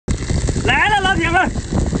铁们，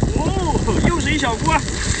哦，又是一小锅，哎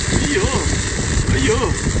呦，哎呦，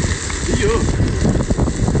哎呦，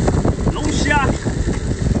龙虾、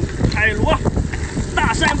海螺、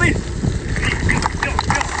大扇贝，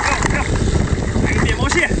来个面包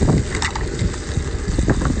蟹，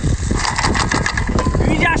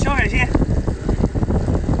鱼加小海鲜，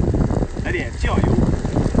来点酱油。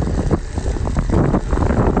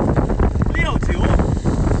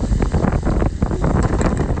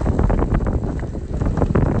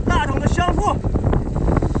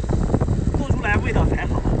 味道才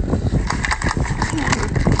好。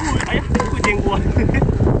哎呀，不会煎锅。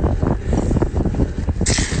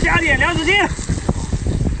加点凉子精，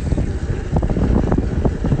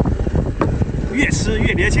越吃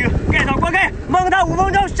越年轻。盖上锅盖，焖它5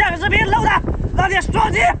分钟，下个视频搂它。老铁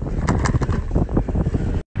双击，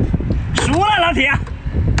熟了，老铁。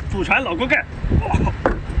祖传老锅盖。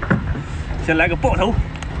先来个爆头。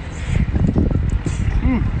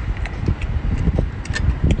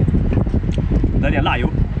来点辣油，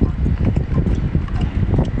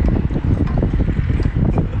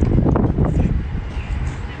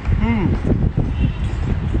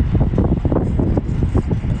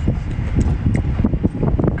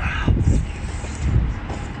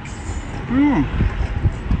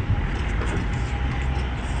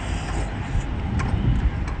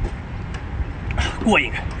过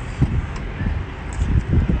瘾。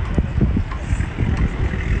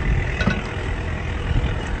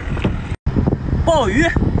 鲍鱼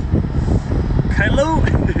开喽！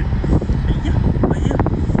哎呀，哎呀，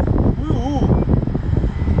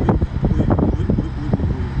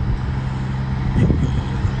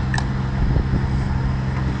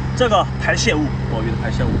这个排泄物，鲍鱼的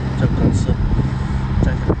排泄物，这个不能吃，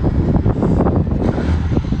摘下来。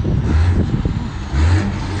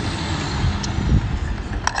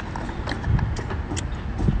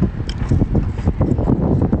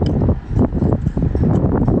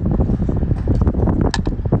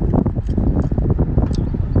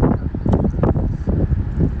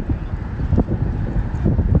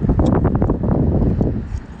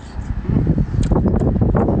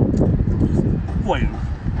过瘾。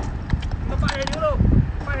那八仙牛肉，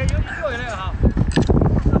八仙牛你做下来了哈。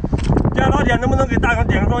这样老铁能不能给大哥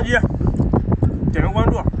点个双击，点个关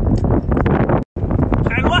注？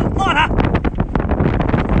海螺放它。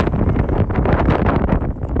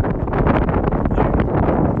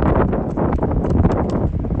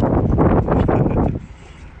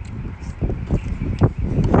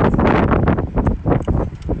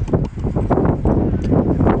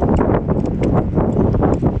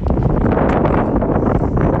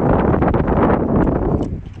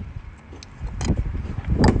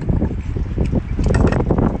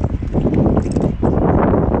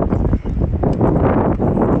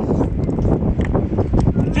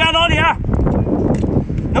老铁，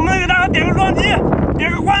能不能给大家点个双击，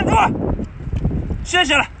点个关注？谢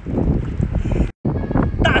谢了。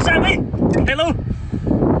大扇贝开喽，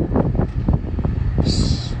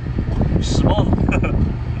屎包子，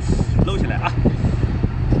搂起来啊！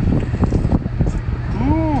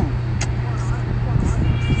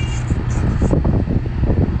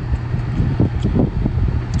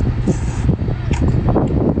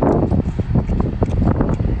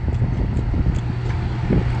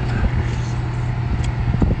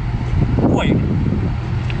过瘾。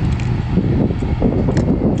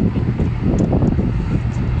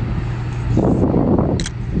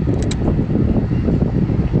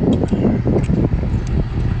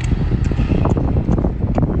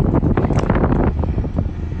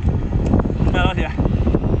来，老铁，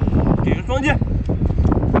给个双击。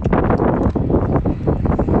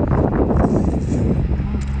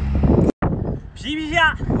皮皮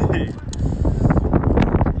虾，嘿嘿。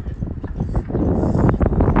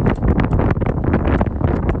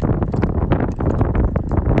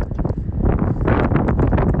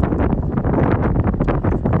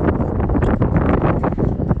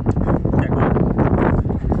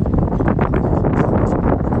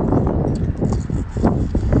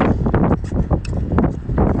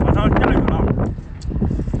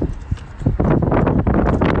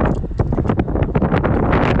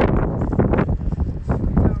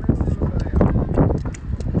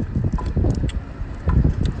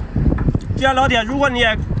 既然老铁，如果你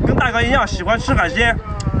也跟大哥一样喜欢吃海鲜，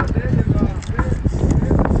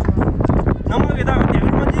能不能给大哥点个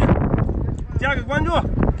双击，加个关注？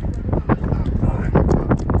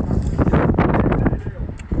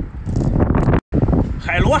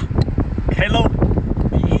海螺开喽！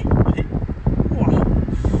咦，哇，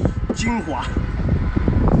精华！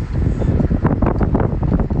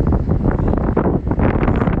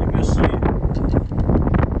有没有食欲？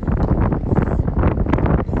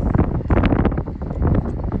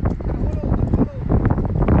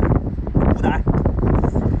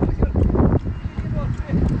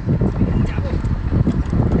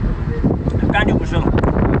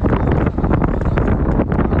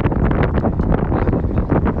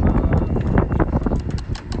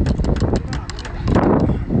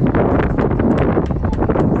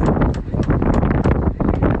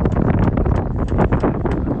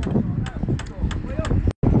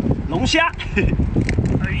龙虾，嘿嘿，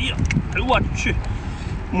哎呀，哎呦我去，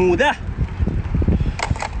母的，哎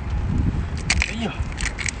呀，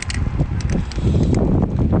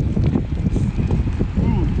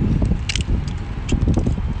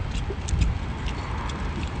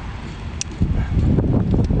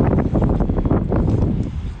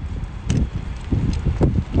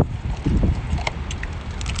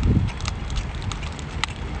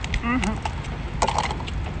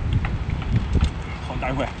好大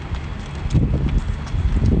一块。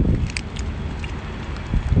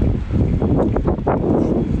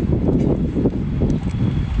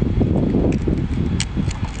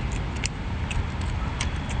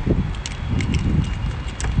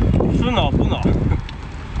 不恼不恼，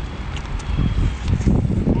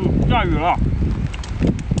下雨了，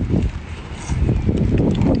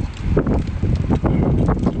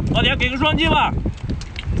老铁给个双击吧，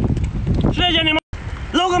谢谢你们，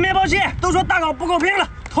搂个面包蟹，都说大港不够拼了，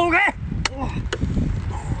头开，哇！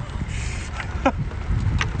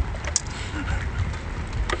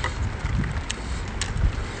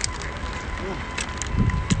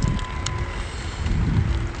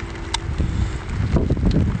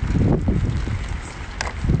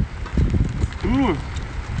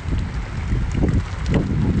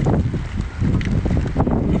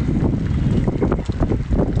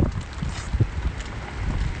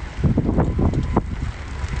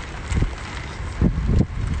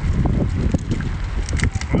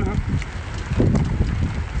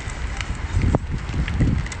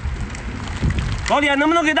老铁，能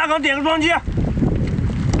不能给大港点个双击，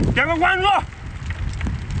点个关注？